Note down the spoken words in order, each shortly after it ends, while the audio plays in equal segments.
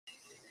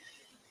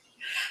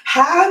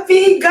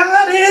Happy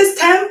Goddess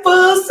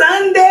Temple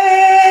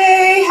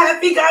Sunday!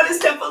 Happy Goddess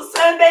Temple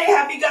Sunday!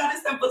 Happy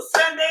Goddess Temple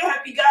Sunday!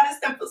 Happy Goddess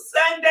Temple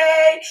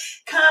Sunday!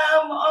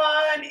 Come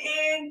on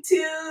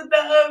into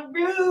the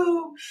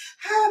room.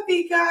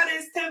 Happy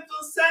Goddess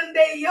Temple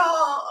Sunday, y'all.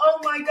 Oh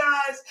my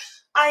gosh.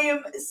 I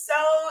am so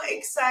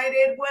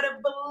excited. What a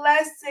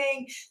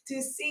blessing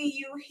to see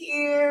you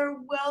here.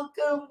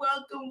 Welcome,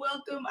 welcome,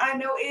 welcome. I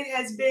know it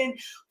has been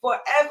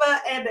forever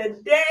and a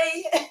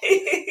day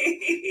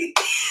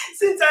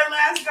since our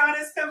last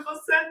Goddess Temple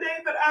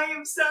Sunday, but I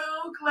am so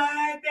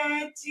glad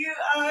that you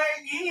are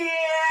here.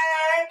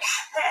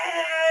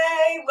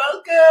 Hey,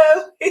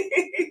 welcome.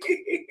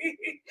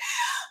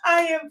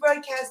 I am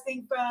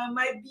broadcasting from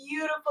my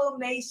beautiful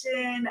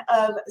nation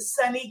of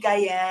sunny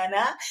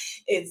Guyana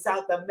in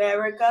South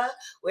America,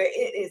 where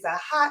it is a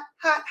hot,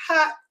 hot,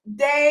 hot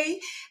day.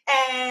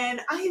 And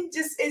I am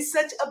just, it's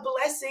such a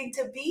blessing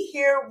to be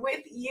here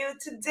with you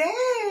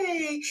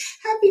today.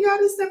 Happy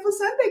Goddess Temple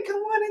Sunday. Come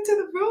on into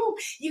the room.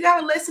 You got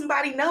to let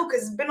somebody know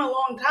because it's been a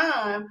long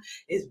time.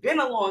 It's been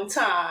a long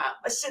time.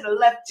 I should have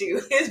left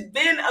you. It's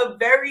been a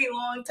very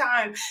long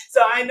time.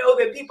 So I know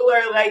that people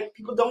are like,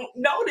 people don't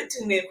know to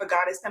tune in for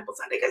Goddess Temple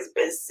Sunday because it's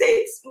been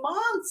 6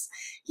 months.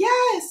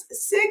 Yes,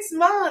 6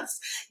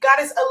 months.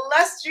 Goddess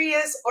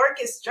Illustrious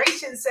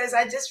Orchestration says,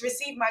 I just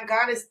received my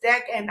Goddess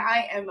deck and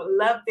I am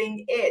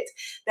loving it.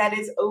 That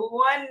is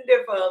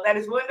wonderful. That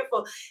is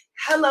wonderful.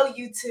 Hello,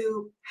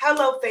 YouTube.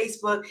 Hello,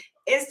 Facebook.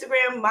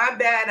 Instagram, my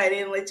bad. I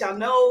didn't let y'all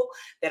know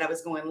that I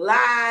was going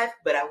live,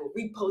 but I will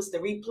repost the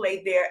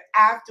replay there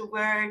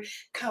afterward.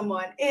 Come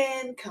on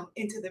in, come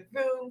into the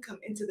room, come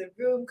into the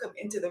room, come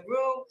into the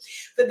room.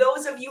 For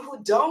those of you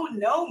who don't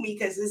know me,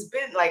 because it's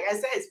been, like I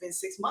said, it's been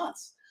 6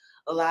 months.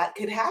 A lot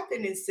could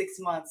happen in 6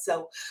 months.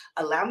 So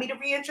allow me to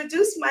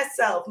reintroduce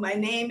myself. My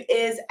name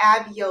is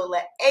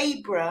Abiola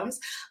Abrams.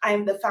 I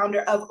am the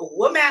founder of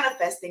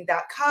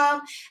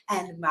womanifesting.com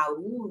and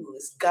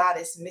Mau's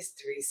Goddess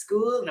Mystery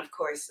School, and of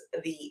course,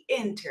 the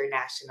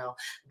International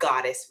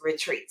Goddess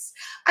Retreats.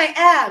 I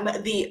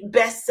am the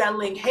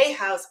best-selling Hay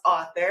House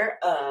author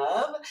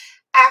of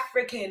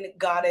African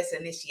Goddess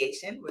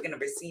Initiation. We're going to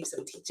receive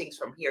some teachings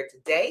from here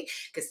today,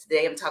 because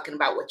today I'm talking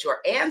about what your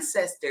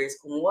ancestors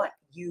want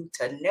you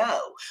to know,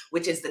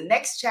 which is the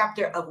next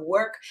chapter of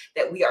work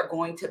that we are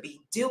going to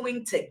be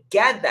doing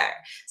together.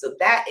 So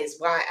that is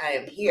why I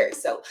am here.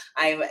 So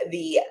I am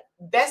the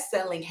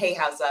best-selling Hay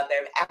House author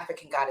of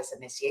African Goddess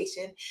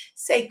Initiation,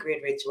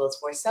 Sacred Rituals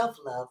for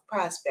Self-Love,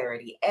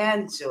 Prosperity,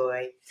 and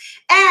Joy.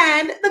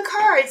 And the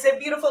cards that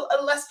beautiful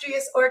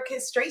Illustrious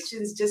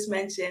Orchestrations just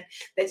mentioned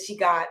that she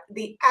got,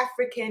 the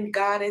African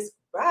Goddess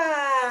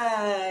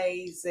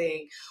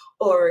Rising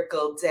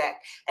Oracle deck.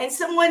 And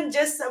someone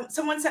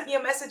sent me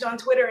a message on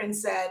Twitter and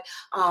said,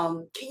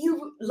 can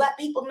you let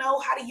people know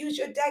how to use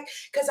your deck?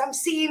 Because I'm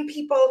seeing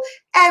people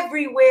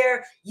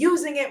everywhere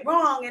using it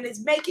wrong and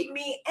it's making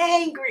me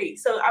angry.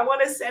 So I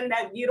want to send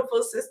that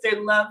beautiful sister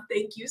love.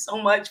 Thank you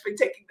so much for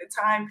taking the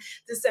time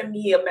to send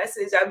me a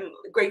message. I'm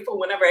grateful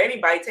whenever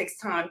anybody takes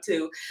time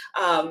to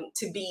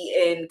be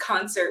in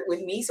concert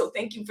with me. So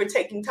thank you for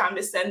taking time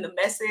to send the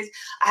message.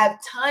 I have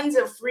tons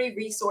of free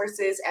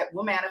resources at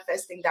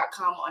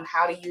womanifesting.com on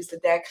how to use the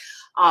deck.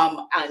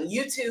 On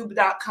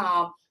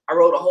youtube.com, I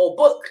wrote a whole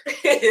book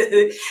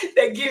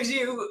that gives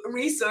you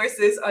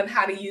resources on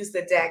how to use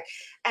the deck.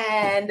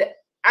 And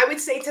I would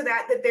say to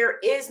that there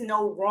is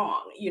no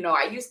wrong. You know,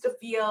 I used to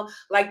feel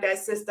like that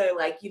sister,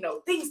 like, you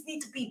know, things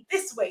need to be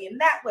this way and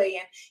that way.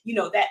 And, you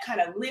know, that kind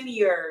of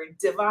linear,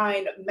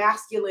 divine,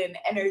 masculine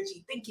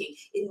energy thinking,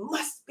 it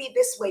must be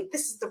this way.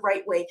 This is the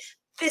right way.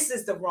 This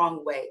is the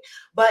wrong way.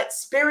 But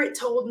Spirit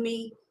told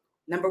me,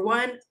 number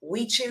one,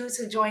 we choose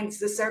who joins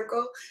the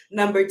circle.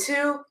 Number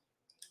two,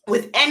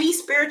 with any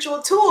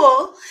spiritual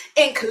tool,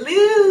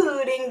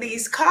 including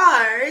these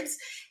cards,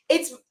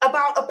 it's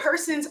about a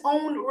person's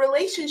own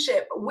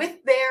relationship with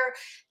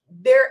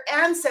their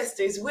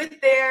ancestors,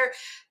 with their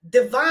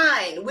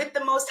divine, with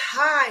the Most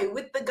High,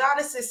 with the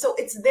goddesses. So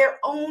it's their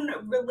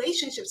own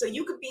relationship. So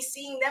you could be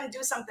seeing them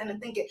do something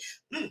and thinking,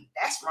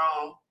 that's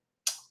wrong.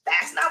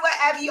 That's not what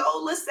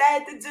Abiola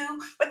said to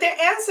do, but their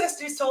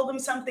ancestors told them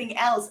something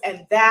else,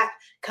 and that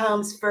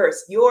comes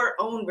first. Your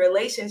own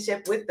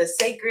relationship with the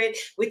sacred,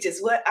 which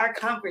is what our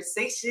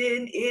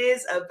conversation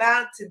is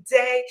about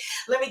today.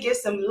 Let me give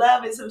some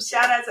love and some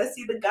shout outs. I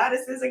see the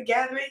goddesses are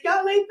gathering.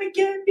 Y'all ain't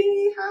forget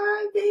me.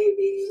 Hi,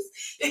 babies.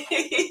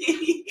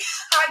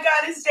 Hi,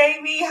 Goddess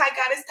Jamie. Hi,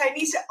 Goddess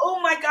Tynesha.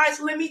 Oh my gosh,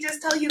 let me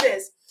just tell you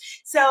this.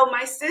 So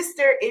my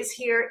sister is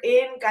here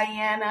in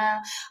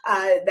Guyana.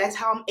 That's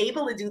how I'm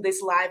able to do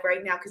this live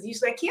right now, because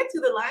usually I can't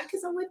do the live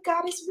because I'm with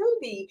Goddess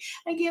Ruby.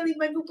 I can't leave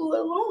my boo-boo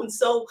alone.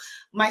 So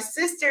my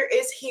sister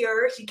is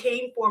here. She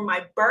came for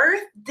my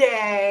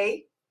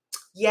birthday.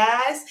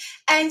 Yes.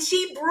 And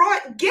she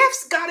brought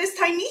gifts, Goddess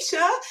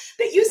Tynesha,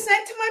 that you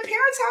sent to my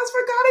parents' house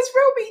for Goddess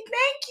Ruby.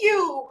 Thank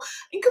you.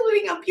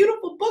 Including a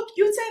beautiful book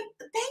you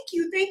sent. Thank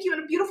you.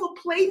 And a beautiful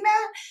playmat.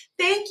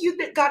 Thank you,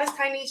 Goddess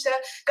Tynesha.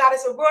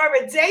 Goddess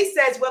Aurora Day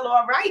says, well,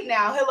 all right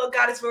now. Hello,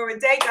 Goddess Aurora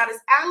Day. Goddess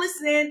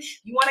Allison,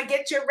 you want to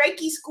get your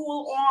Reiki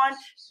school on?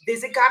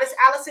 Visit Goddess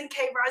Allison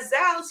K.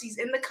 Rozelle. She's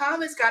in the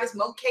comments. Goddess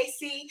Mo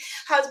Casey.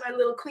 How's my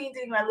little queen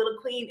doing? My little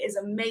queen is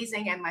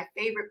amazing and my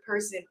favorite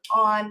person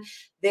on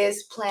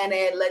this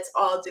planet. Let's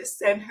all just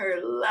send her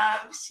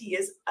love. She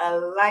is a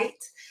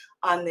light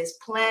on this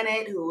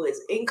planet who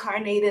is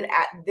incarnated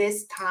at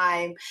this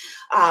time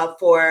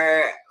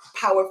for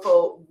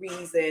powerful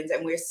reasons,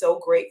 and we're so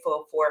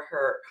grateful for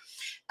her.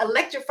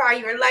 Electrify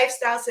Your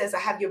Lifestyle says, I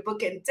have your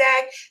book and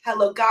deck.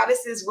 Hello,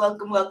 goddesses.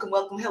 Welcome.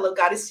 Hello,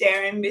 Goddess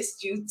Sharon.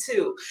 Missed you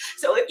too.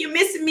 So if you're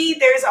missing me,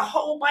 there's a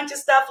whole bunch of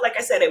stuff, like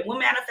I said, at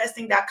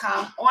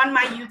womanifesting.com, on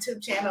my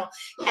YouTube channel,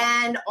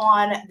 and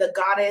on the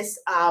Goddess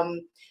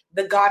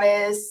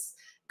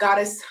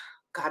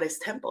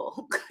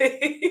Temple.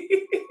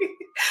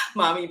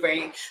 Mommy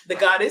brain, the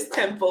Goddess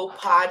Temple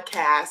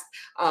podcast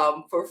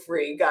for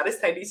free. Goddess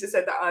Tynesha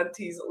said the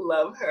aunties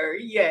love her.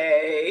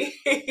 Yay.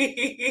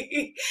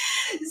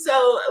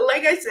 So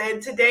like I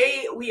said,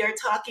 today we are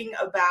talking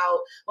about,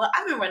 well,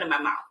 I've been running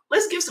my mouth.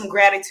 Let's give some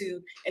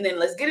gratitude and then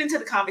let's get into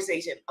the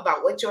conversation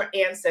about what your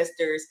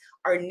ancestors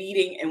are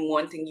needing and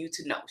wanting you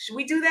to know. Should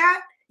we do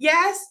that?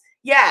 Yes?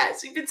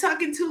 Yes, we've been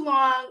talking too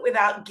long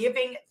without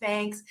giving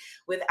thanks,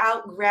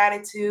 without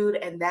gratitude,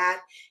 and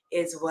that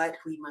is what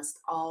we must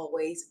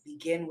always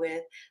begin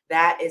with.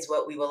 That is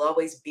what we will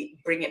always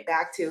bring it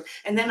back to.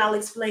 And then I'll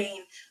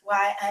explain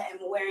why I am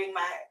wearing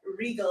my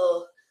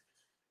regal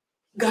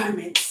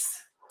garments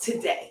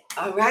today.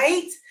 All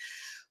right?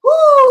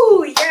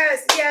 Woo!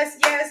 Yes.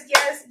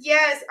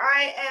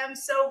 I am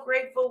so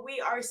grateful.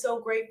 We are so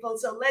grateful.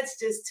 So let's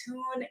just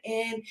tune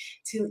in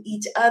to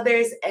each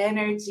other's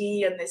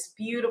energy on this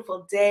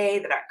beautiful day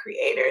that our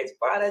Creator has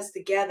brought us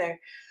together.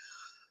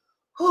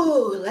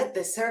 Ooh, let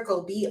the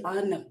circle be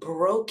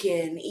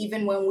unbroken.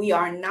 Even when we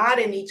are not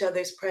in each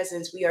other's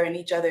presence, we are in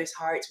each other's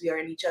hearts. We are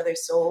in each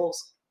other's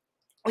souls.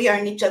 We are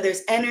in each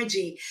other's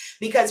energy,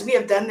 because we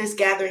have done this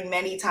gathering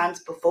many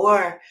times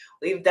before.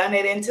 We've done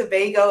it in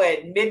Tobago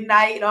at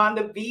midnight on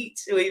the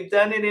beach. We've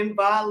done it in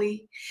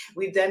Bali.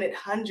 We've done it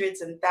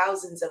hundreds and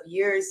thousands of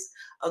years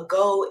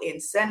ago in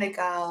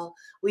Senegal.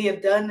 We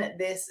have done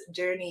this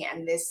journey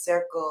and this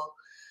circle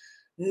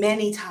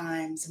many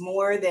times,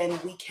 more than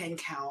we can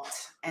count.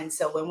 And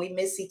so when we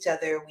miss each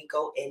other, we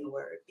go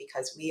inward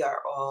because we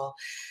are all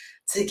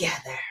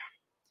together.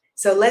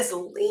 So let's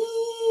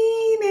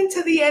lean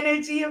into the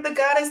energy of the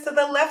goddess to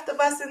the left of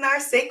us in our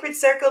sacred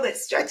circle that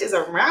stretches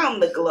around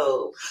the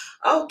globe.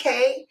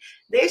 Okay,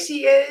 there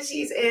she is.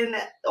 She's in,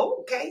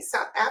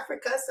 South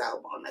Africa,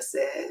 Salmona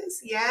says,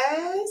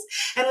 yes.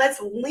 And let's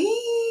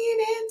lean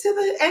into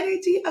the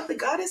energy of the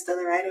goddess to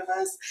the right of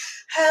us.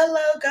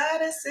 Hello,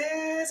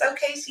 goddesses.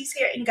 Okay, she's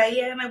here in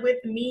Guyana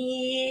with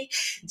me.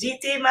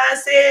 GT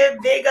Massive,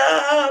 big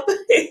up.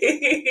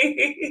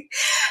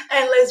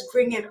 And let's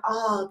bring it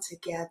all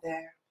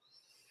together.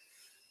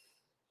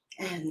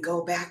 And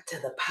go back to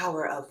the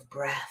power of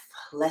breath.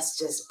 Let's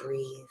just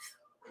breathe.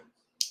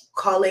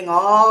 Calling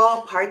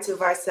all parts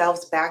of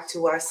ourselves back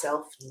to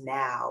ourselves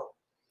now.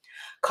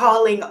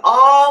 Calling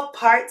all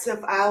parts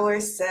of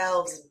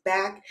ourselves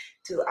back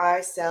to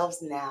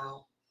ourselves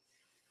now.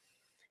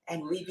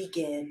 And we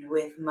begin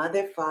with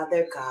Mother,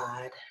 Father,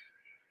 God.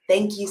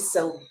 Thank you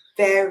so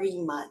very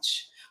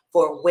much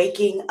for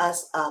waking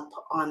us up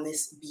on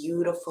this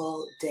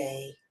beautiful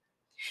day.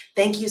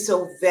 Thank you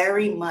so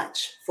very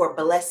much for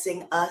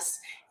blessing us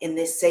in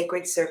this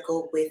sacred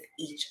circle with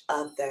each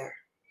other.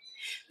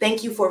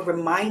 Thank you for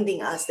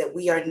reminding us that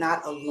we are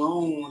not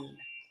alone.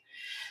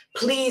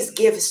 Please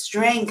give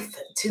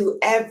strength to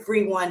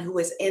everyone who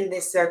is in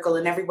this circle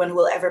and everyone who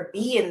will ever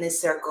be in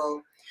this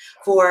circle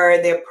for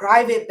their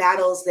private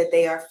battles that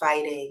they are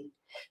fighting,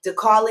 to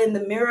call in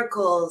the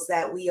miracles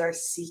that we are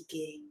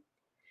seeking.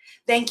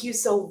 Thank you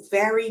so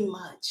very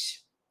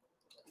much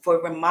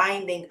for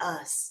reminding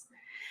us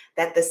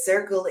that the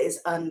circle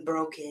is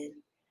unbroken.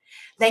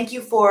 Thank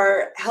you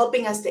for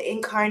helping us to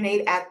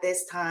incarnate at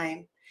this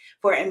time,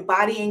 for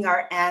embodying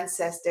our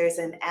ancestors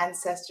and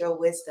ancestral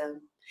wisdom,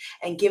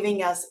 and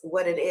giving us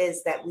what it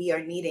is that we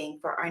are needing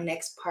for our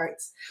next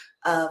parts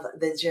of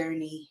the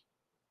journey.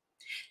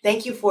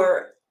 Thank you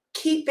for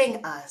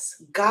keeping us,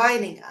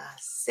 guiding us,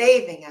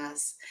 saving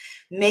us,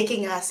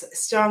 making us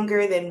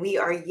stronger than we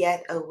are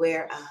yet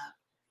aware of.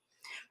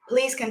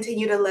 Please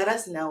continue to let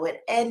us know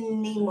at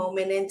any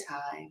moment in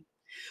time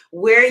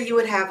where you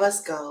would have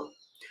us go,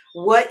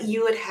 what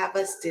you would have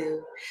us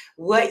do,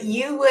 what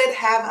you would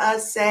have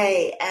us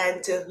say,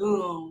 and to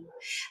whom.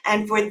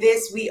 And for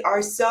this, we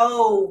are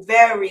so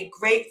very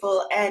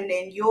grateful. And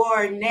in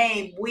your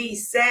name, we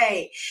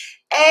say,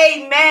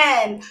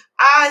 Amen,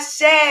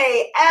 Ashe,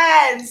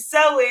 and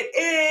so it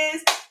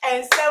is.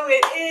 And so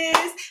it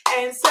is,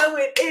 and so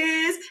it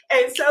is,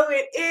 and so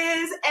it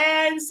is,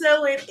 and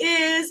so it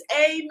is.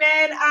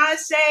 Amen,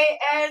 Ashe,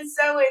 and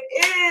so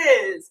it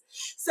is.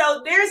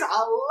 So there's a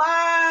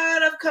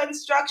lot of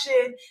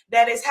construction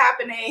that is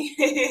happening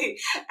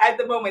at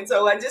the moment.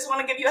 So I just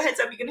want to give you a heads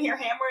up. You're going to hear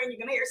hammering, you're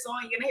going to hear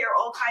sawing, you're going to hear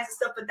all kinds of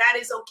stuff, but that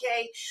is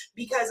okay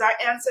because our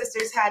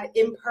ancestors had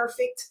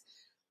imperfect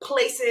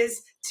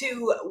places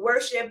to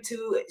worship,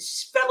 to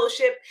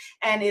fellowship,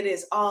 and it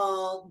is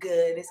all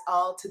good. It's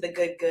all to the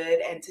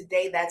good. And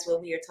today that's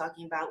what we are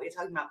talking about. We're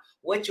talking about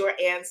what your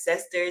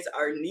ancestors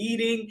are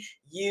needing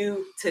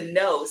you to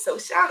know. So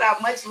shout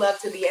out, much love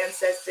to the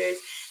ancestors.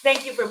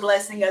 Thank you for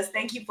blessing us.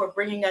 Thank you for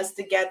bringing us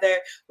together.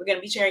 We're going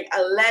to be sharing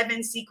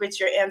 11 secrets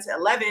your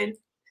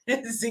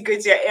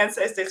secrets your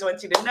ancestors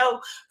want you to know,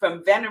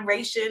 from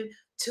veneration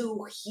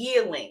to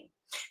healing.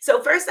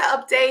 So first, the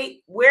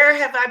update. Where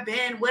have I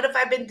been? What have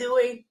I been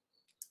doing?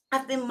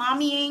 I've been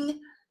mommying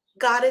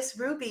Goddess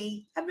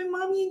Ruby.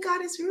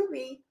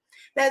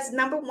 That's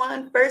number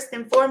one, first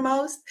and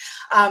foremost.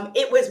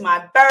 It was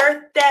my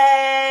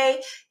birthday.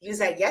 You was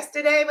like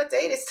yesterday? What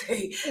day is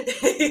today?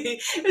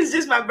 It was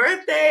just my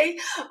birthday.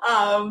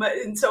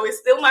 And so it's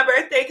still my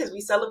birthday because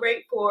we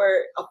celebrate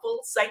for a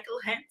full cycle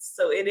hence.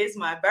 So it is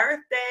my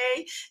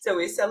birthday. So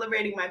we're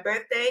celebrating my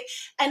birthday.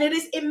 And it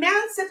is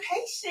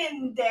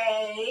Emancipation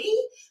Day.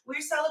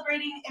 We're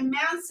celebrating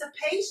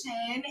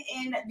emancipation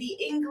in the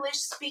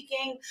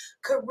English-speaking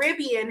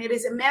Caribbean. It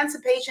is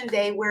Emancipation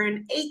Day, where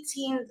in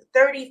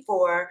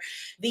 1834,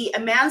 the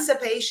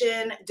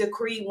Emancipation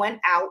Decree went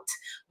out,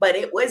 but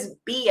it was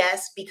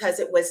BS because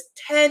it was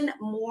 10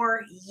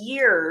 more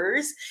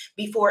years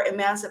before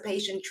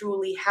emancipation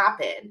truly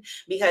happened.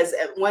 Because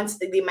once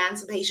the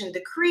Emancipation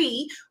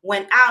Decree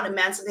went out,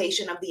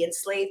 emancipation of the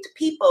enslaved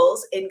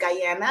peoples in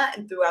Guyana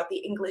and throughout the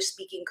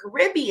English-speaking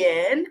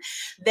Caribbean,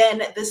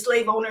 then the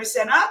slave owners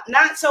said, oh,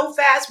 not so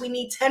fast. We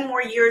need 10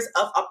 more years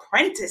of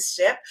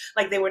apprenticeship.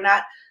 Like they were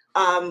not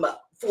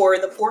for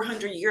the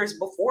 400 years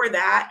before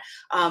that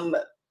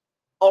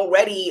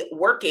already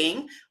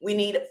working. We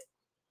need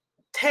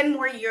 10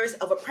 more years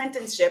of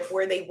apprenticeship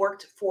where they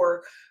worked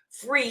for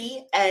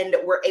free and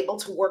were able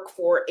to work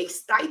for a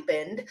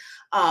stipend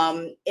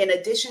in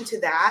addition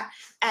to that.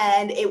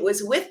 And it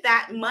was with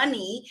that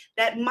money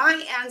that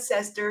my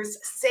ancestors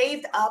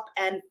saved up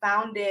and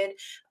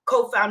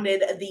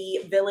co-founded the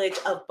village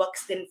of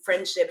Buxton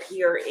Friendship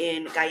here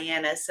in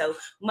Guyana. So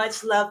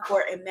much love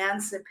for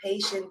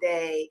Emancipation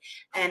Day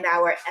and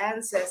our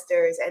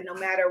ancestors. And no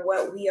matter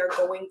what we are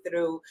going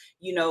through,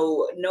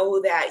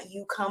 know that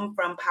you come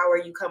from power,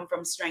 you come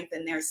from strength,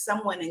 and there's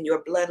someone in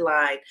your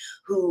bloodline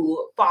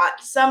who fought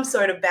some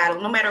sort of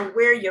battle, no matter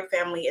where your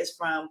family is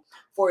from,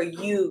 for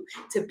you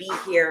to be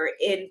here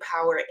in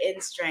power, in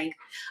strength,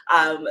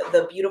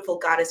 the beautiful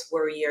goddess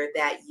warrior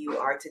that you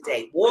are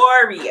today.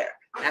 Warrior,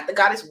 not the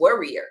goddess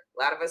warrior.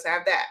 A lot of us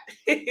have that,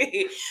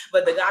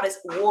 but the goddess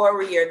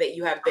warrior that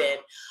you have been.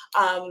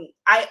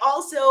 I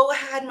also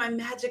had my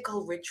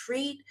magical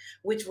retreat,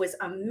 which was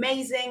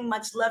amazing.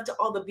 Much love to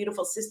all the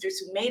beautiful sisters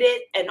who made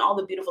it and all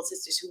the beautiful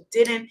sisters who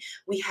didn't.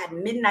 We had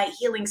midnight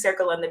healing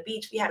circle on the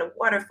beach. We had a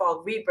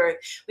waterfall rebirth.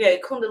 We had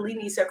a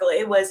Kundalini circle.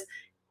 It was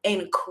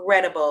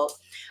incredible.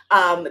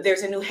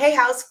 There's a new Hay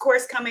House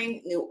course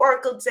coming, new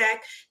Oracle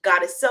deck,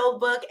 Goddess Soul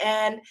book,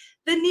 and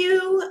the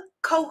new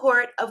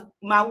cohort of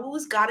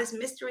Mawu's Goddess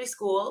Mystery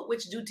School,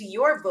 which due to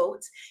your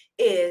votes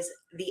is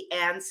the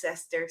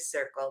Ancestor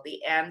Circle,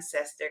 the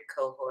Ancestor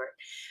cohort.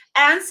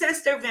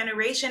 Ancestor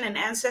veneration and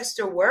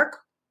ancestor work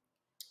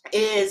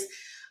is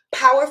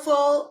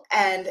powerful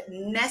and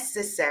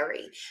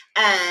necessary,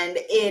 and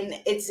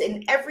it's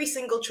in every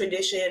single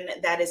tradition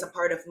that is a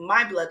part of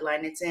my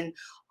bloodline. It's in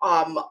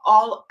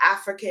all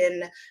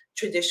African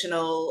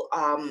traditional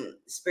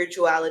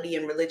spirituality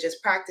and religious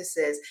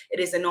practices. It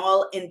is in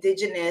all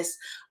indigenous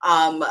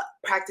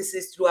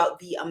practices throughout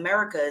the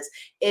Americas.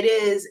 It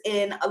is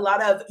in a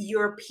lot of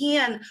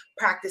European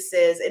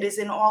practices. It is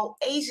in all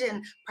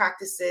Asian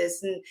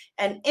practices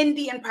and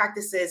Indian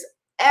practices.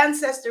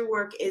 Ancestor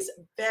work is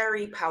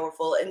very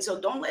powerful. And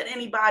so don't let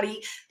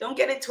don't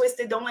get it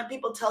twisted. Don't let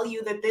people tell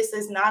you that this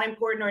is not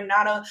important or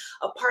not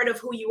a part of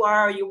who you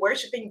are, or you're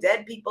worshiping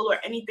dead people or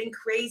anything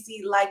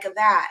crazy like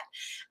that.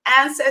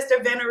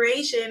 Ancestor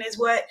veneration is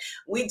what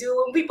we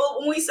do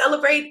when we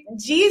celebrate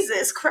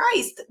Jesus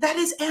Christ. That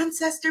is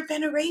ancestor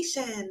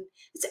veneration.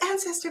 It's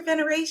ancestor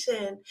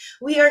veneration.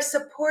 We are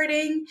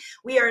supporting,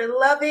 we are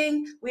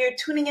loving, we are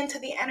tuning into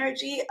the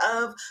energy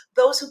of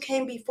those who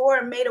came before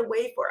and made a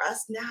way for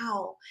us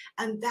now.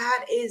 And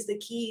that is the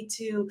key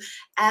to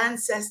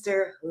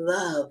ancestor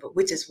love,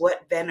 which is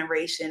what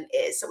veneration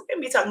is. So we're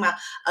going to be talking about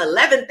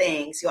 11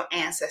 things your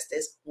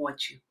ancestors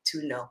want you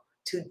to know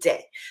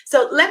today.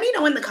 So let me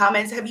know in the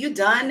comments, have you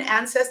done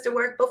ancestor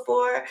work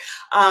before?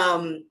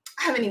 I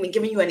haven't even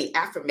given you any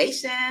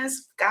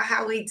affirmations. Got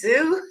how we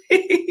do?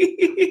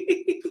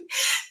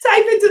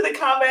 Type into the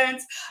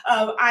comments,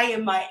 I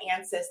am my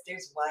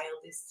ancestors'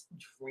 wildest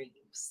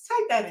dreams.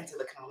 Type that into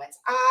the comments.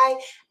 I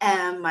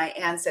am my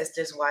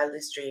ancestors'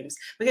 wildest dreams.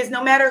 Because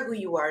no matter who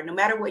you are, no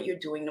matter what you're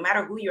doing, no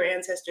matter who your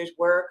ancestors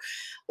were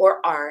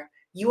or are,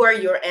 you are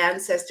your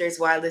ancestors'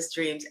 wildest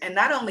dreams. And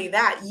not only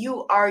that,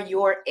 you are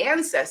your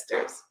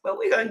ancestors. But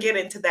we're going to get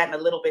into that in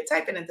a little bit.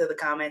 Type it into the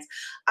comments.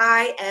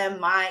 I am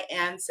my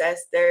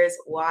ancestors'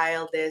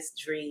 wildest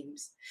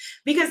dreams.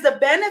 Because the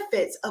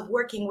benefits of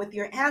working with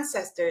your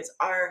ancestors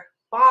are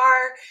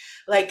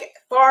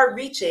far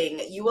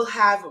reaching. You will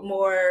have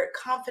more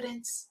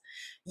confidence.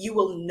 You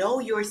will know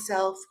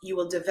yourself. You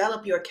will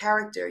develop your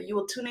character. You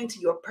will tune into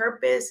your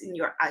purpose and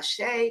your ashe.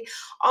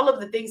 All of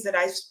the things that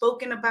I've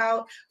spoken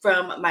about,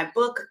 from my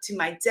book to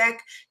my deck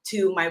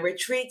to my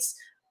retreats,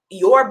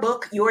 your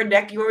book, your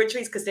deck, your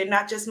retreats, because they're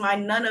not just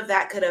mine. None of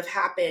that could have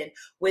happened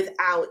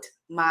without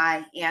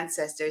my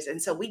ancestors. And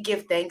so we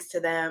give thanks to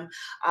them.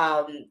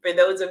 For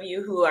those of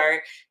you who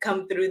are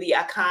come through the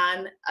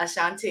Akan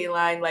Ashanti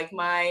line like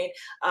mine,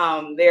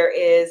 there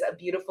is a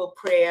beautiful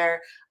prayer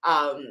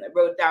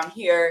wrote down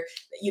here.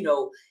 You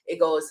know,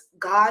 it goes,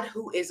 God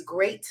who is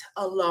great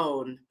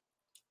alone,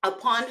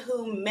 upon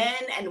whom men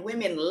and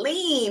women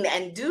lean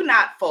and do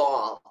not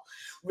fall,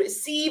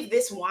 receive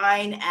this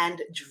wine and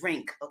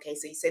drink. Okay,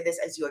 so you say this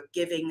as you're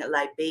giving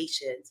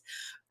libations.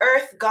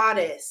 Earth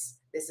goddess,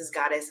 this is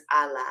goddess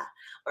Allah,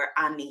 or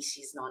Ani,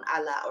 she's known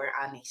Allah, or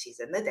Ani, she's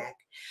in the deck.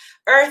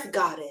 Earth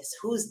goddess,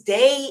 whose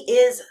day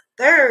is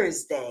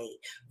Thursday,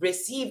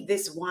 receive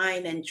this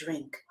wine and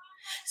drink.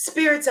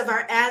 Spirits of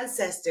our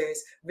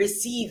ancestors,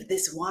 receive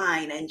this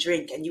wine and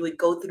drink. And you would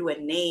go through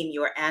and name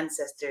your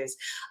ancestors.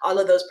 All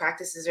of those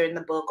practices are in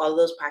the book. All of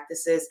those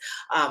practices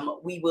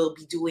we will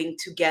be doing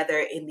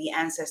together in the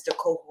ancestor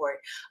cohort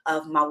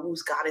of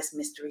Mawu's Goddess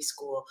Mystery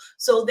School.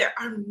 So there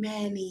are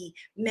many,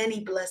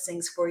 many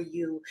blessings for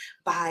you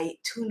by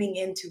tuning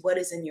into what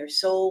is in your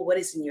soul, what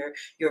is in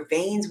your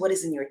veins, what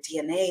is in your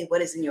DNA,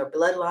 what is in your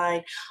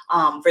bloodline.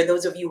 For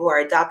those of you who are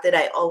adopted,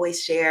 I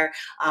always share,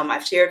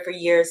 I've shared for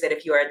years that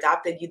if you are adopted,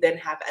 you then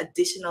have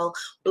additional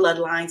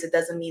bloodlines. It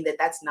doesn't mean that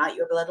that's not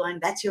your bloodline.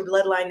 That's your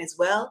bloodline as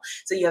well.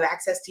 So you have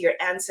access to your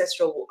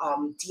ancestral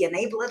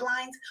DNA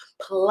bloodlines,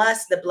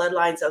 plus the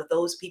bloodlines of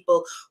those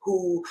people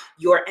who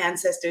your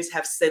ancestors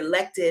have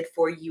selected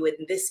for you in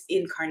this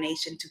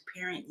incarnation to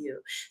parent you.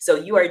 So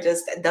you are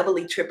just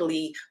doubly,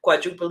 triply,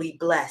 quadruply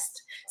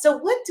blessed. So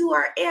what do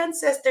our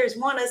ancestors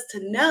want us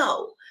to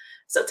know?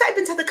 So type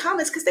into the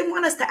comments, because they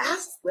want us to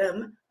ask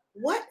them,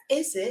 what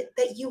is it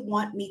that you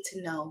want me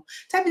to know?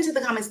 Type into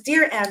the comments,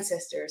 dear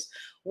ancestors,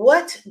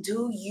 what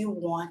do you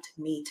want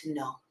me to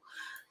know?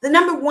 The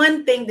number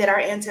one thing that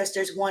our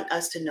ancestors want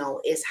us to know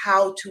is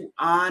how to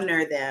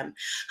honor them,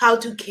 how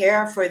to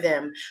care for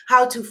them,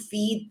 how to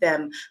feed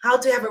them, how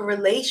to have a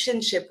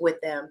relationship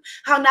with them,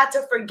 how not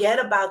to forget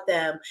about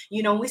them.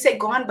 You know, we say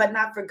gone but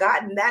not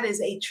forgotten. That is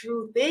a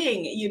true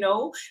thing. You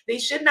know, they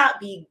should not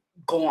be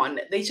gone.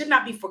 They should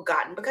not be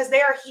forgotten, because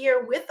they are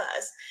here with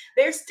us.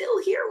 They're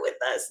still here with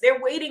us. They're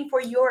waiting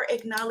for your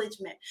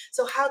acknowledgement.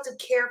 So how to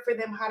care for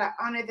them, how to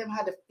honor them,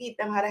 how to feed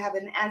them, how to have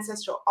an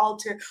ancestral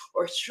altar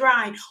or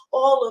shrine,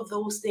 all of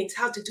those things,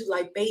 how to do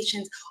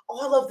libations,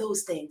 all of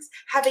those things,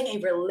 having a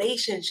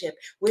relationship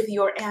with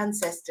your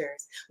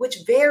ancestors, which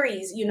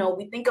varies. You know,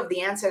 we think of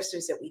the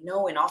ancestors that we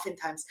know, and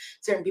oftentimes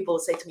certain people will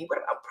say to me, what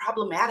about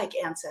problematic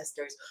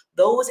ancestors?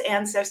 Those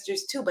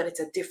ancestors too, but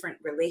it's a different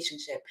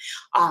relationship.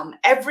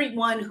 Everyone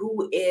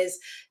who is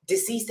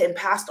deceased and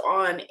passed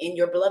on in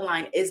your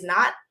bloodline is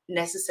not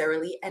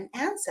necessarily an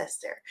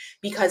ancestor,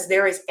 because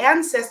there is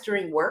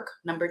ancestoring work.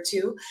 Number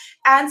two,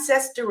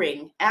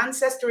 ancestoring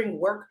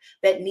work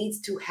that needs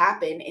to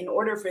happen in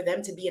order for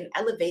them to be an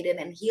elevated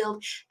and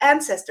healed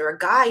ancestor, a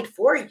guide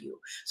for you.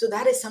 So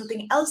that is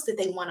something else that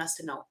they want us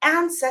to know.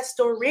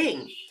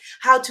 Ancestoring,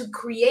 how to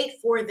create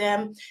for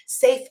them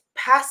safe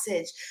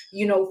passage,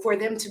 you know, for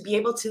them to be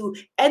able to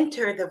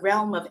enter the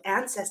realm of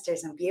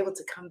ancestors and be able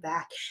to come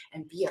back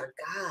and be our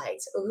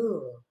guides.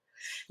 Ooh.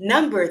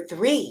 Number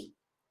three,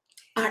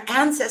 our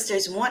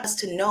ancestors want us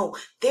to know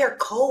their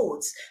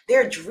codes,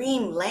 their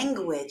dream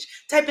language.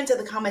 Type into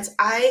the comments,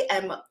 I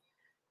am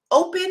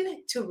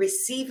open to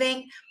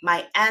receiving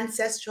my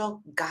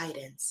ancestral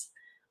guidance.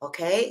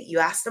 Okay, you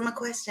asked them a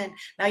question.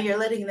 Now you're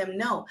letting them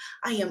know,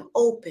 I am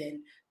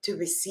open to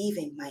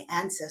receiving my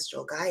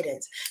ancestral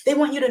guidance. They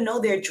want you to know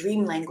their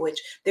dream language,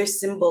 their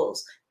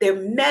symbols, their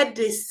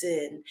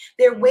medicine,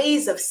 their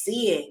ways of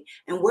seeing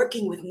and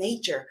working with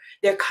nature,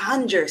 their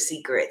conjure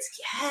secrets.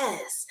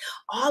 Yes,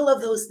 all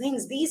of those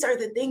things. These are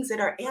the things that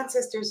our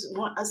ancestors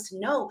want us to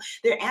know,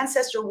 their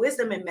ancestral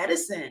wisdom and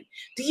medicine.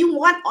 Do you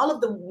want all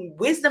of the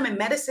wisdom and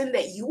medicine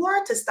that you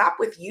are to stop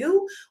with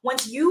you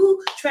once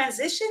you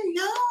transition?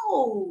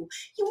 No,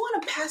 you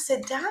want to pass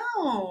it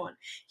down.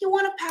 You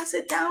want to pass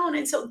it down.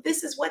 And so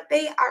this is what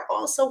they are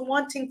also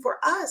wanting for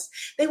us.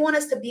 They want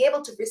us to be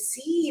able to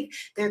receive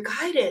their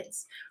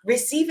guidance.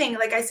 Receiving,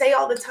 like I say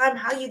all the time,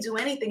 how you do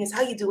anything is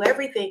how you do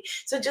everything.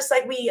 So just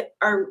like we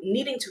are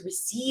needing to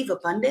receive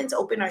abundance,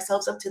 open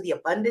ourselves up to the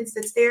abundance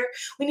that's there,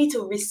 we need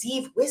to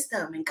receive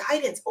wisdom and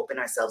guidance, open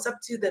ourselves up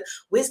to the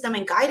wisdom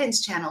and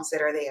guidance channels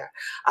that are there.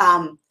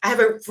 I have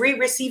a free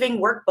receiving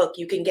workbook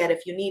you can get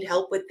if you need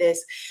help with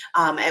this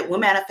at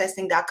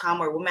womanifesting.com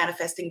or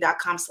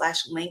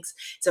womanifesting.com/links.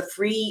 It's a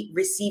free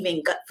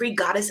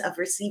goddess of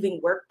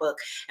receiving workbook.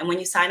 And when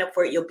you sign up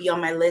for it, you'll be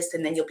on my list,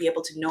 and then you'll be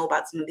able to know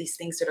about some of these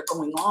things that are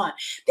going on.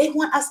 They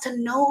want us to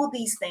know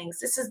these things.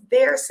 This is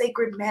their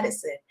sacred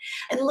medicine.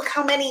 And look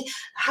how many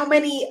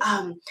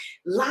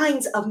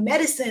lines of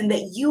medicine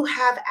that you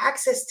have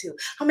access to,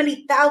 how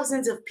many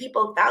thousands of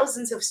people,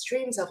 thousands of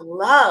streams of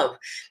love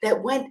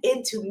that went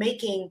into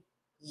making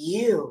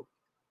you.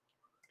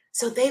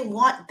 So they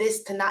want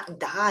this to not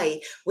die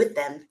with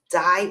them.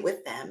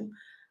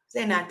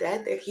 They're not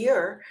dead, they're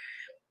here.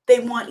 They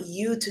want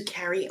you to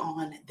carry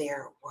on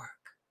their work.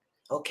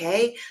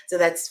 Okay, so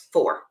that's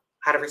 4.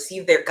 How to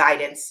receive their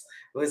guidance.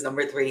 It was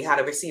number 3, how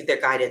to receive their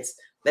guidance.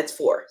 That's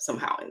 4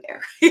 somehow in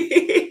there.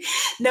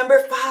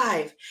 Number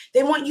 5,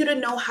 they want you to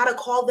know how to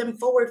call them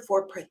forward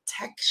for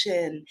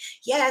protection.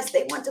 Yes,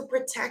 they want to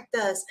protect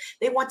us.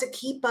 They want to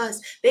keep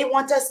us. They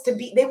want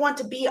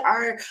to be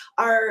our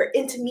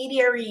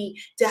intermediary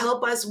to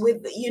help us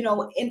with,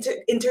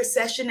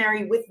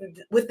 intercessionary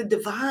with the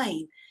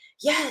divine.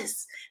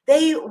 Yes,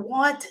 they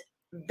want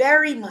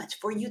very much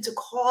for you to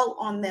call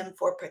on them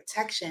for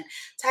protection.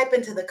 Type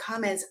into the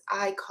comments,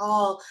 I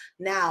call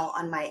now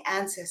on my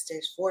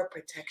ancestors for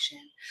protection.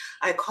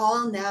 I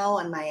call now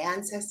on my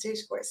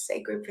ancestors for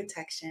sacred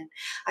protection.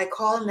 I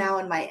call now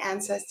on my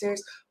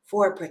ancestors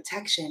for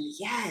protection.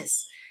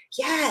 Yes,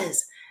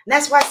 yes. And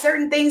that's why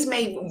certain things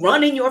may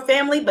run in your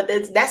family, but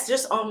that's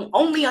just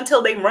only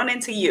until they run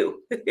into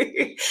you.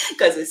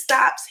 Because it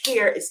stops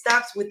here. It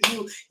stops with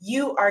you.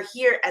 You are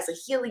here as a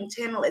healing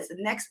channel, as the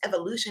next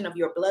evolution of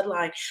your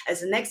bloodline,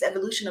 as the next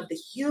evolution of the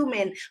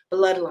human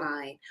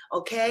bloodline.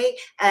 Okay?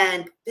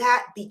 And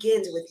that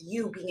begins with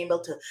you being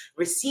able to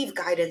receive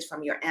guidance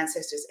from your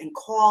ancestors and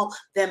call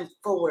them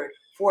forward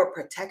for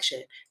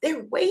protection.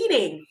 They're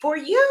waiting for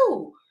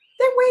you.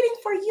 They're waiting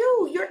for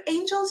you. Your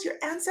angels, your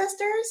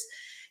ancestors,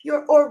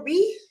 your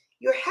Ori,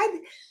 your head,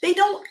 they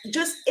don't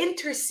just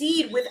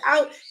intercede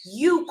without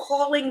you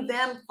calling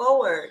them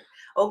forward.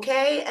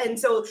 Okay. And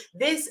so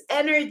this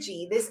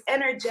energy, this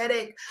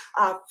energetic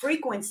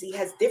frequency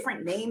has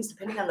different names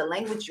depending on the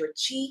language, your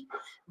chi.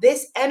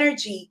 This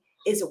energy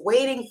is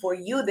waiting for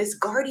you, this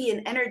guardian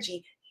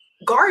energy,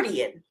 to guard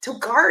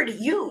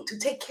you, to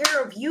take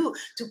care of you,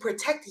 to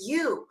protect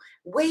you,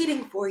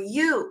 waiting for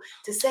you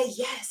to say,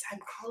 yes, I'm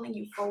calling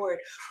you forward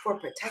for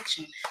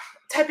protection.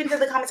 Type into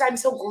the comments, I'm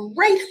so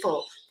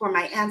grateful for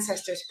my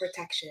ancestors'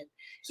 protection.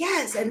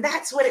 Yes, and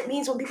that's what it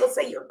means when people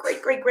say your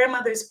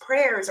great-great-grandmother's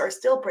prayers are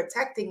still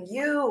protecting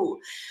you.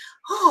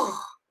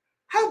 Oh,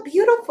 how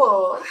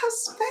beautiful, how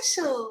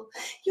special.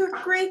 Your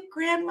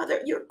great-grandmother,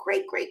 your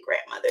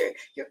great-great-grandmother,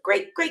 your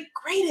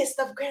great-great-greatest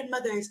of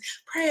grandmothers'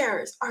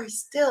 prayers are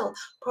still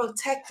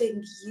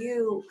protecting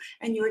you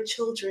and your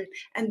children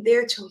and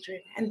their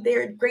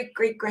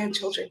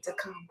great-great-grandchildren to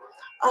come.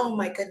 Oh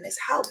my goodness,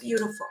 how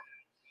beautiful.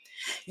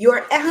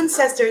 Your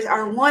ancestors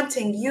are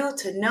wanting you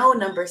to know,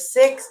 number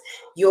 6,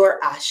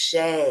 your ashe,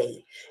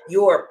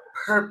 your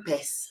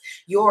purpose,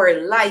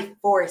 your life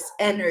force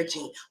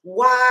energy.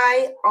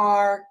 Why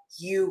are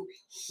you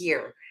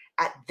here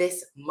at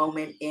this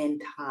moment in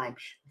time?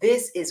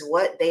 This is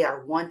what they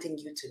are wanting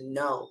you to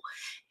know.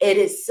 It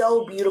is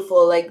so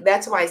beautiful. Like,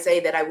 that's why I say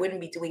that I wouldn't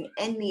be doing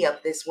any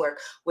of this work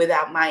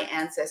without my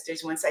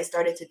ancestors. Once I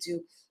started to do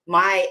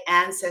my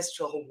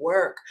ancestral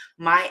work,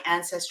 my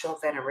ancestral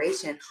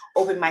veneration,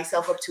 opened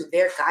myself up to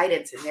their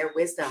guidance and their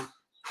wisdom.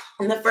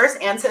 And the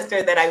first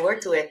ancestor that I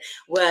worked with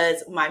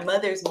was my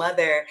mother's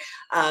mother.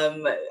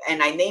 And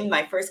I named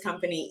my first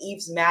company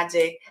Eve's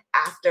Magic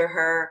after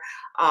her.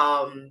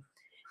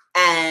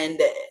 And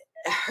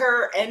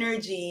her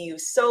energy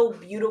was so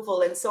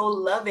beautiful and so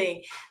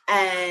loving.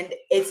 And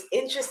it's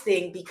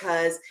interesting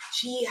because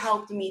she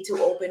helped me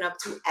to open up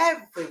to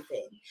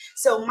everything.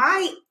 So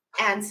my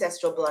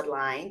ancestral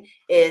bloodline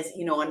is,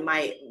 on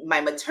my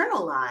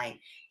maternal line,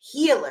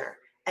 healer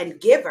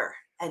and giver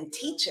and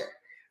teacher,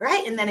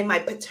 right? And then in my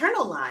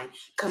paternal line,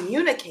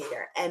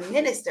 communicator and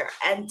minister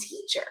and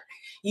teacher,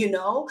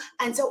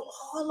 and so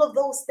all of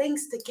those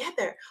things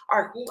together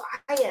are who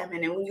I am.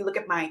 And then when you look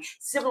at my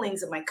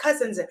siblings and my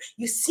cousins,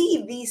 you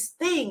see these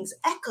things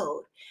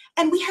echoed.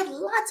 And we have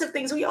lots of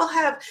things. We all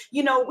have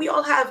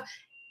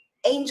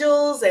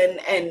angels and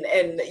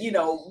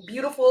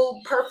beautiful,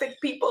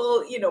 perfect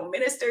people,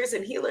 ministers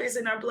and healers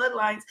in our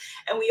bloodlines.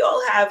 And we all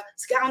have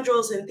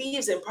scoundrels and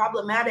thieves and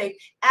problematic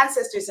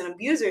ancestors and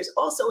abusers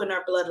also in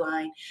our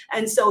bloodline.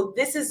 And so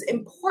this is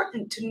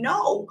important to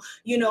know,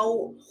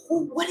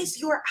 what is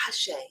your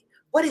ashe?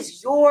 What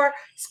is your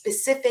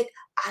specific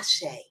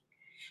ashe?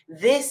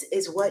 This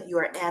is what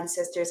your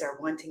ancestors are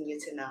wanting you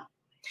to know.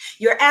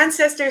 Your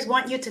ancestors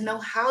want you to know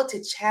how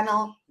to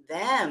channel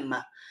them.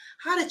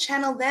 how to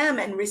channel them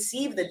and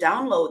receive the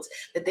downloads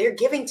that they're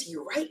giving to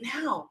you right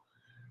now.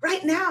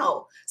 Right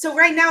now. So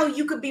right now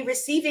you could be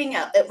receiving,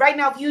 right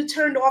now, if you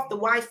turned off the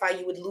Wi-Fi,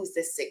 you would lose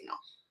this signal.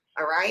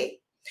 All right.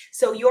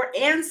 So your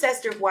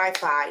ancestor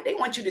Wi-Fi, they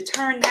want you to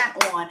turn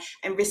that on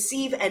and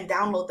receive and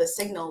download the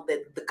signal,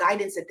 that the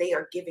guidance that they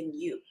are giving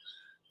you.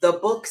 The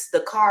books,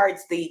 the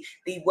cards, the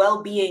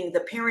well-being,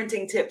 the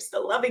parenting tips, the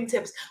loving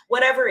tips,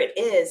 whatever it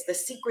is, the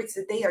secrets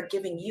that they are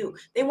giving you.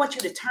 They want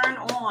you to turn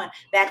on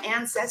that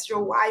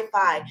ancestral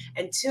Wi-Fi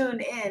and tune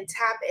in,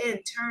 tap in,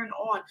 turn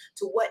on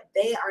to what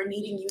they are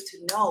needing you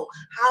to know,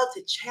 how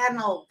to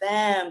channel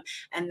them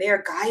and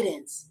their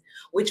guidance.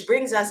 Which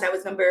brings us, that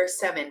was number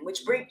seven,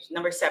 which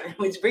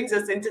brings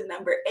us into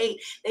number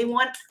 8. They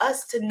want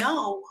us to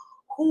know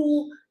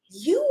who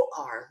you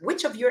are.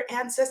 Which of your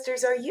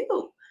ancestors are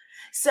you?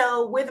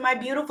 So with my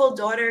beautiful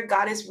daughter,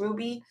 Goddess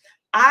Ruby,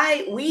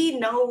 we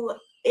know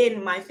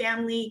in my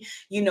family,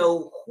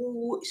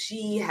 who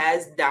she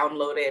has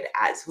downloaded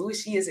as who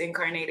she is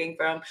incarnating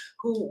from,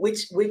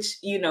 which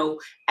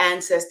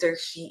ancestor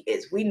she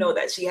is. We know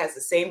that she has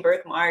the same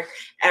birthmark,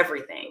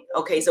 everything.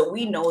 Okay, so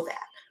we know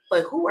that.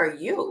 But who are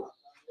you?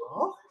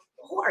 Oh,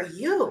 who are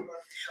you?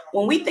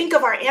 When we think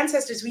of our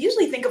ancestors, we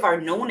usually think of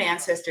our known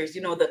ancestors,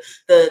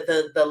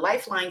 the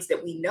lifelines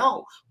that we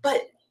know.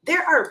 But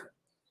there are,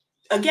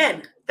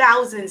 again,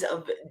 thousands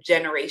of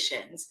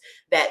generations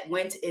that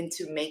went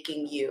into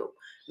making you,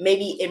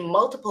 maybe in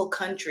multiple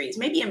countries,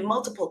 maybe in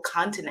multiple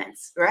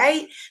continents,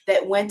 right?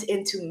 That went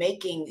into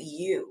making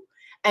you.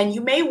 And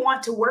you may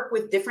want to work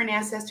with different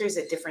ancestors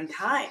at different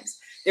times.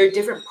 There are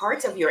different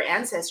parts of your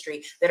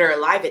ancestry that are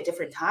alive at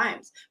different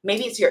times.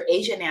 Maybe it's your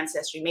Asian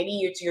ancestry. Maybe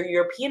it's your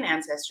European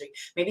ancestry.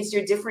 Maybe it's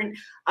your different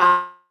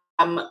part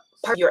of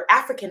your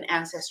African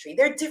ancestry.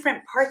 There are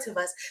different parts of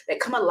us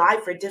that come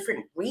alive for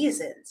different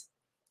reasons.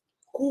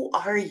 Who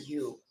are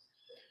you?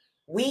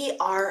 We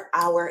are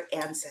our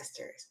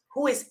ancestors.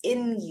 Who is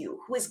in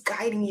you? Who is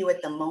guiding you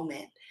at the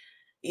moment?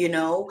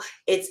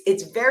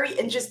 It's very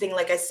interesting.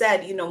 Like I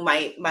said,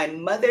 my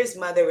mother's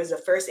mother was the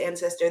first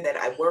ancestor that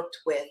I worked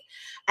with,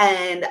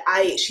 and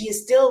she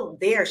is still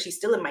there. She's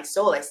still in my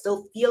soul. I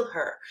still feel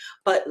her,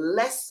 but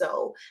less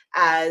so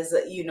as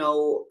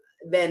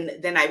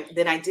than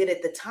I did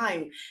at the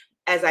time,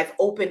 as I've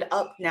opened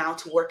up now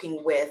to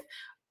working with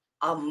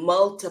a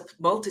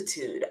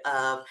multitude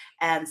of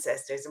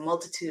ancestors, a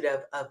multitude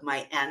of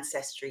my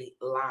ancestry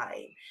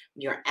line,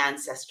 your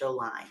ancestral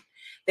line.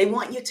 They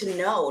want you to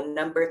know,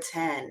 number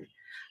 10,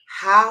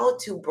 how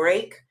to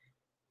break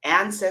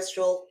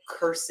ancestral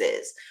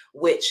curses,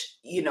 which,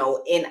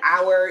 in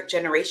our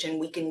generation,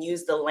 we can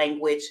use the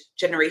language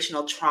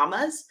generational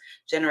traumas,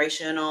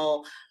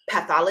 generational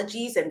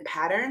pathologies and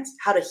patterns,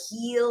 how to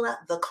heal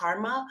the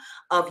karma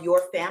of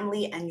your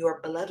family and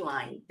your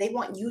bloodline. They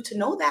want you to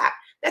know that.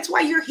 That's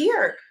why you're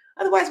here.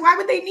 Otherwise, why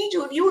would they need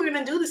you if you were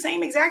going to do the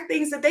same exact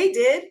things that they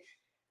did?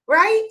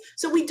 Right?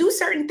 So we do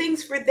certain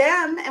things for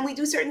them and we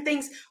do certain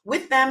things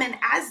with them and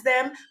as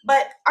them,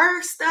 but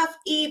our stuff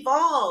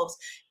evolves.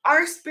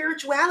 Our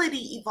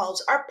spirituality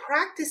evolves. Our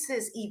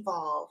practices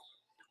evolve.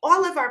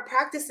 All of our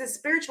practices,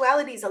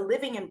 spirituality is a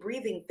living and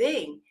breathing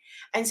thing.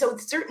 And so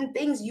certain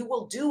things you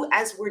will do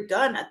as were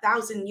done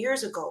 1,000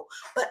 years ago,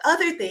 but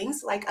other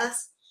things like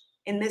us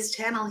in this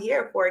channel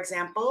here, for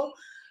example,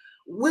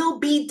 will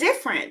be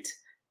different.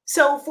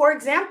 So for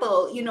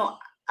example,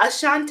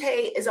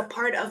 Ashanti is a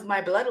part of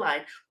my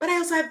bloodline, but I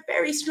also have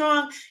very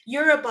strong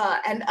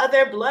Yoruba and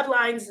other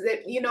bloodlines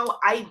that,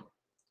 I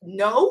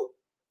know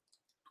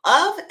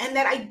of and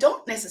that I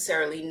don't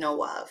necessarily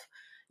know of.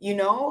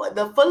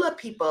 The Fulla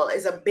people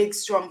is a big,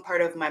 strong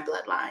part of my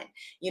bloodline.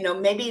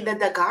 Maybe the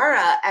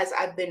Dagara, as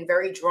I've been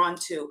very drawn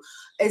to,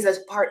 is a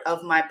part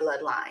of my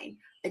bloodline.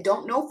 I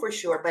don't know for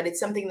sure, but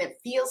it's something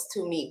that feels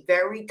to me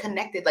very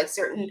connected, like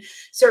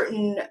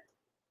certain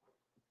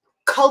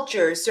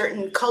cultures,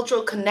 certain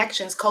cultural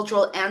connections,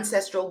 cultural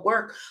ancestral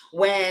work.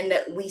 When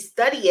we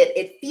study it,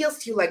 it feels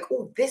to you like,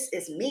 oh, this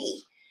is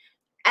me.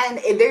 And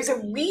there's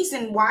a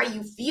reason why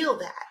you feel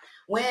that.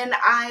 When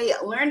I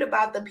learned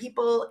about the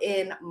people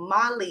in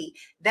Mali,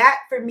 that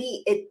for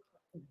me, it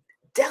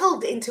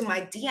delved into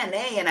my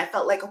DNA and I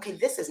felt like, okay,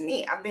 this is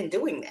me. I've been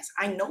doing this.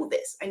 I know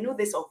this. I knew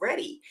this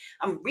already.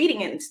 I'm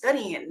reading it and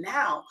studying it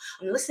now.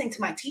 I'm listening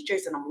to my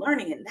teachers and I'm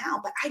learning it now,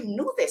 but I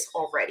knew this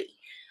already.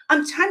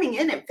 I'm chiming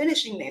in and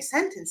finishing their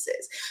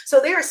sentences. So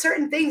there are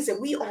certain things that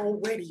we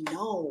already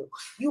know.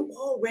 You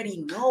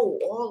already know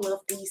all of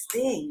these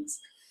things.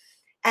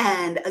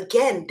 And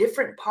again,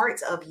 different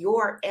parts of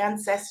your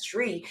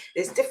ancestry.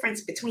 There's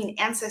difference between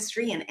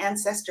ancestry and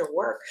ancestor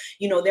work.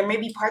 There may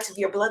be parts of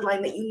your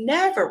bloodline that you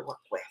never work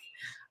with,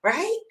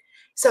 right?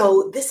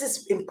 So this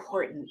is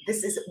important.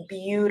 This is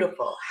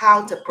beautiful.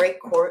 How to break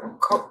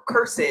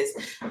curses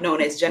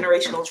known as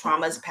generational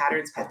traumas,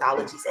 patterns,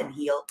 pathologies, and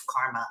heal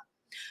karma.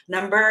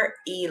 Number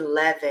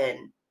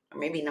 11, or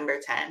maybe number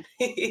 10.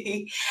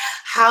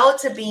 How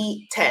to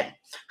be 10.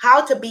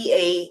 How to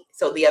be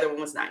so the other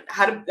one was 9.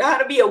 How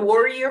to be a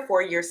warrior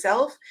for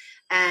yourself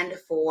and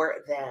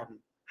for them.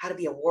 How to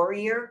be a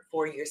warrior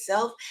for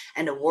yourself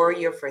and a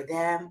warrior for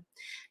them.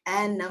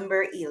 And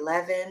number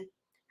 11,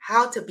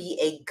 how to be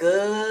a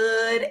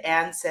good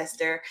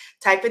ancestor.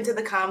 Type into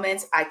the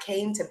comments, I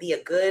came to be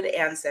a good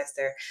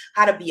ancestor.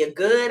 How to be a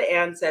good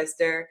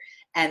ancestor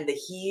and the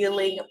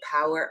healing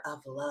power of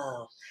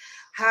love.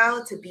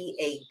 How to be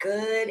a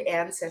good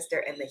ancestor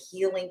and the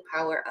healing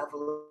power of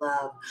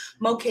love.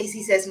 Mo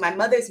Casey says, my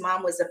mother's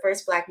mom was the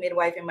first Black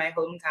midwife in my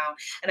hometown,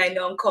 and I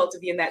know I'm called to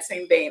be in that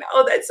same vein.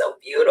 Oh, that's so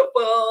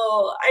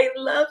beautiful. I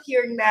love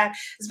hearing that,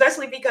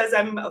 especially because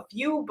I'm a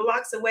few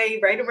blocks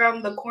away, right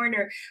around the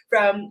corner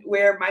from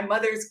where my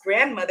mother's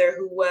grandmother,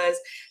 who was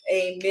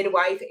a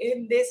midwife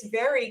in this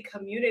very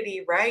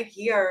community right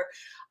here,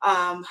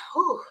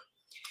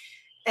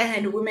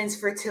 and women's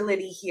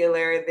fertility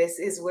healer. This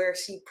is where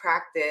she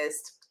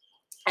practiced.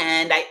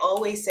 And I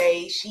always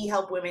say she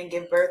helped women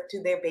give birth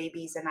to their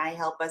babies, and I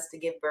help us to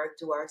give birth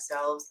to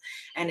ourselves.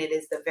 And it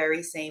is the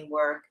very same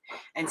work.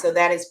 And so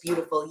that is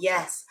beautiful.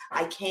 Yes,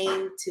 I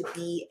came to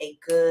be a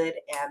good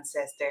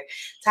ancestor.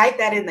 Type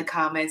that in the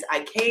comments.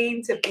 I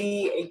came to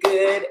be a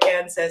good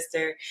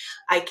ancestor.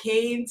 I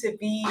came to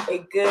be a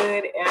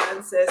good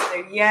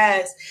ancestor.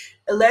 Yes.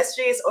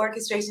 Illustrious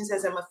Orchestration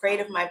says, I'm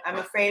afraid my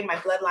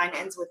bloodline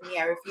ends with me.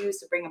 I refuse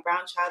to bring a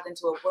brown child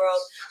into a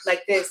world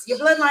like this. Your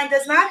bloodline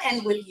does not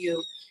end with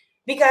you.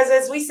 Because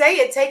as we say,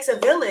 it takes a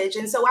village.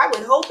 And so I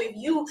would hope if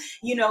you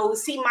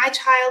see my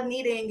child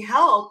needing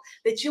help,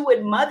 that you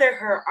would mother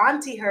her,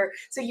 auntie her.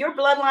 So your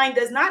bloodline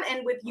does not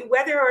end with you,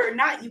 whether or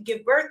not you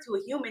give birth to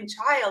a human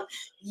child.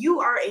 You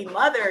are a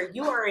mother,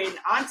 you are an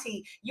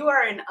auntie, you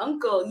are an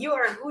uncle, you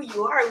are who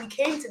you are. We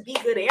came to be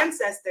good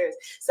ancestors.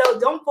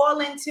 So don't fall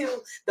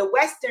into the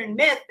Western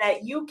myth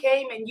that you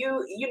came and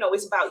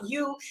it's about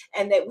you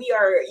and that we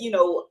are,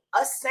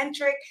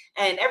 us-centric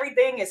and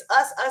everything is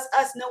us.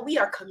 No, we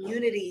are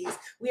communities.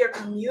 We are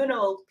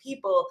communal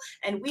people,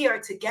 and we are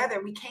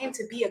together. We came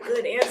to be a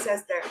good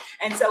ancestor.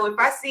 And so if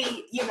I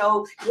see,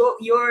 your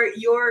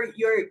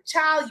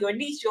child, your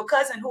niece, your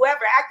cousin,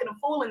 whoever acting a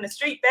fool in the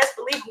street, best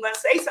believe I'm going to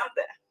say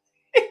something.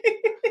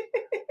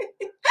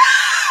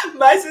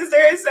 My sister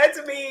has said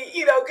to me,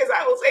 because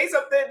I will say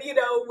something,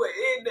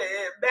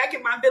 back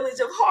in my village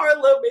of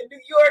Harlem in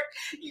New York,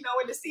 in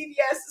the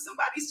CVS,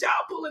 somebody's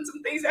child pulling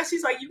some things out.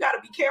 She's like, you got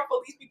to be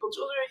careful. These people,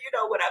 children,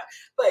 whatever.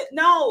 But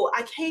no,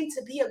 I came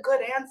to be a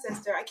good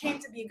ancestor. I came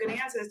to be a good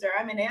ancestor.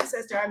 I'm an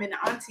ancestor. I'm an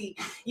auntie.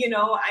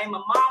 I'm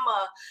a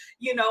mama,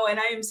 and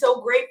I am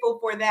so grateful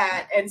for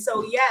that. And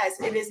so, yes,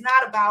 it is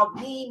not about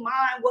me,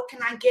 mine, what can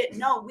I get?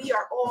 No, we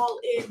are all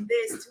in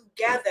this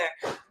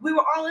together. We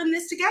were all in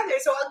this together.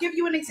 So I'll give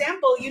you an example,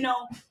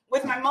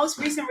 with my most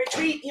recent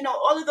retreat,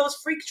 all of those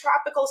freak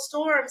tropical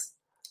storms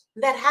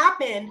that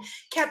happened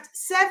kept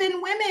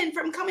 7 women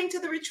from coming to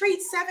the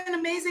retreat, 7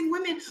 amazing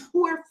women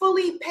who are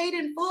fully paid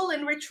in full,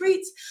 and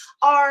retreats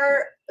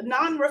are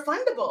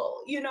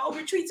non-refundable.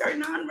 Retreats are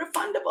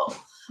non-refundable.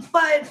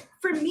 But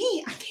for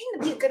me, I came to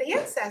be a good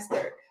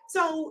ancestor.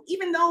 So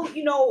even though,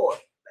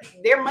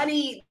 their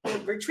money, the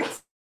retreat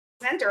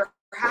center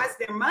has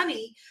their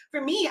money,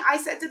 for me, I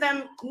said to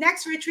them,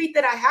 next retreat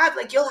that I have,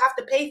 you'll have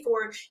to pay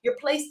for your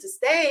place to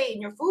stay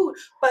and your food,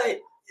 but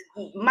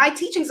my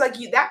teachings,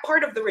 that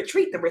part of the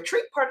retreat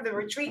part of the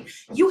retreat,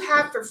 you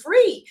have for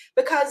free,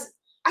 because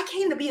I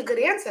came to be a good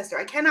ancestor.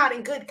 I cannot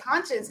in good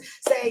conscience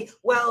say,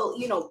 well,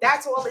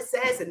 that's all it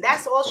says and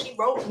that's all she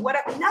wrote and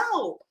whatever.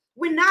 No,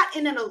 we're not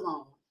in it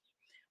alone.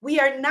 We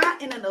are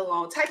not in it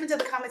alone. Type into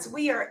the comments,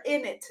 we are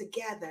in it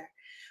together.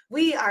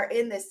 We are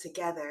in this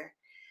together.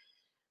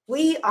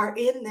 We are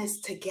in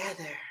this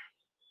together.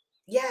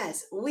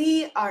 Yes,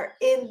 we are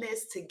in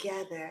this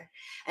together.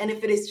 And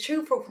if it is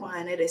true for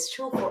one, it is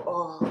true for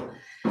all.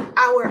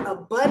 Our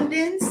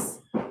abundance,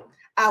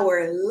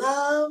 our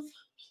love,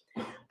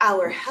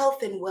 our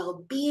health and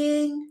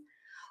well-being,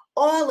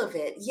 all of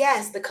it,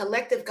 yes, the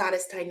collective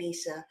goddess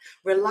Tynesha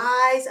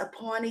relies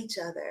upon each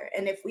other.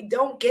 And if we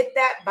don't get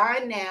that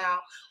by now,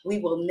 we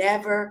will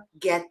never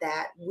get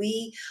that.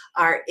 We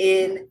are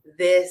in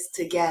this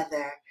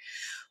together.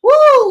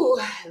 Woo!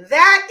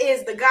 That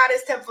is the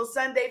Goddess Temple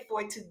Sunday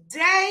for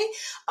today.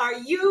 Are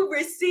you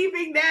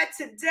receiving that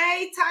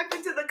today? Type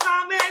into the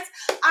comments.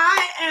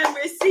 I am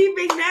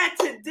receiving that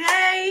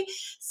today.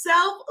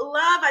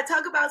 Self-love. I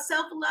talk about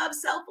self-love.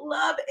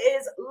 Self-love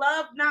is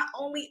love not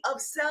only of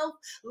self,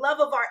 love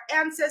of our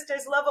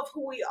ancestors, love of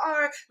who we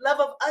are, love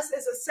of us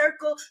as a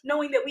circle,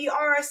 knowing that we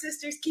are our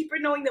sister's keeper,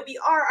 knowing that we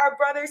are our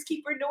brother's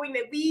keeper, knowing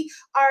that we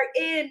are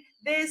in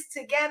this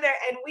together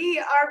and we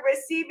are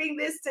receiving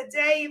this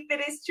today. If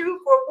it is true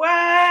for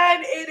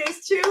one, it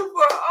is true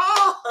for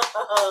all.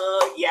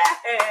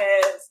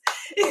 Yes.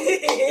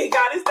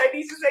 Goddess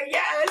Tanisha said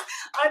yes.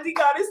 Auntie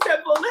Goddess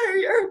Temple,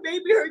 her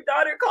baby, her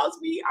daughter calls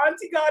me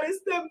Auntie Goddess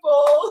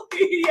Temple.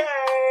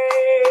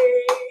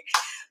 Yay.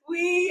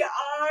 We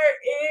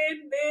are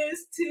in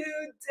this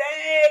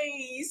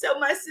today. So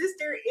my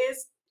sister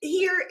is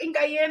here in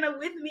Guyana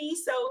with me.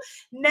 So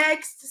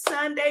next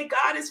Sunday,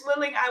 God is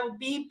willing, I will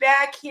be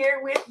back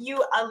here with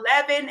you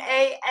 11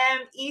 a.m.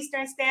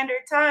 Eastern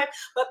Standard Time.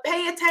 But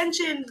pay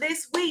attention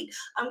this week.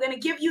 I'm going to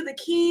give you the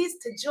keys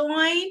to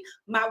join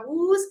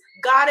Mawu's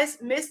Goddess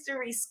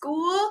Mystery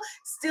School.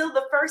 Still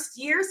the first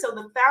year, so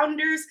the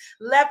founders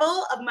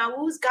level of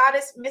Mawu's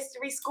Goddess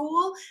Mystery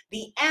School,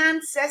 the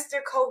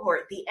Ancestor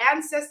cohort. The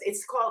Ancestor,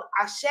 it's called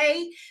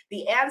Ashe,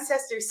 the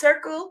Ancestor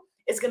Circle.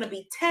 It's going to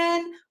be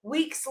 10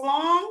 weeks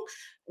long,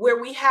 where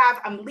we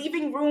have, I'm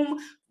leaving room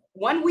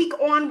 1 week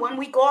on, 1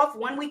 week off,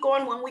 1 week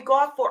on, 1 week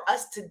off, for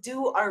us to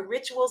do our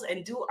rituals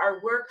and do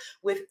our work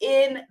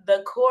within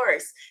the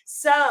course.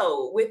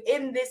 So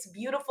within this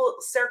beautiful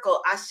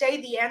circle, Ashe,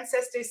 the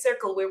Ancestor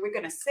Circle, where we're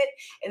going to sit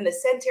in the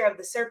center of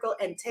the circle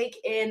and take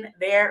in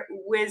their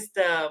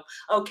wisdom.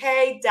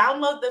 Okay,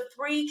 download the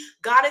free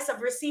Goddess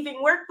of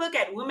Receiving workbook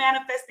at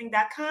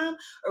womanifesting.com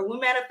or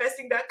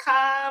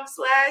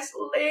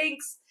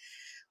womanifesting.com/links.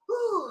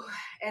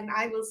 And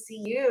I will see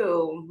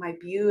you, my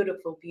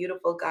beautiful,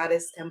 beautiful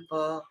Goddess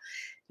Temple,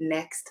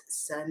 next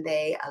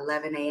Sunday,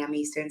 11 a.m.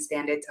 Eastern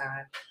Standard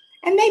Time.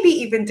 And maybe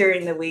even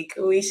during the week,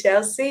 we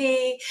shall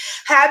see.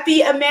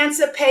 Happy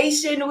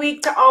Emancipation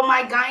Week to all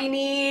my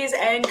Guyanese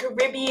and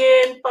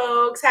Caribbean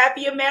folks.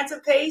 Happy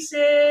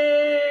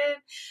Emancipation.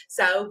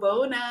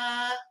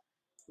 Sawubona.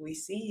 We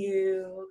see you.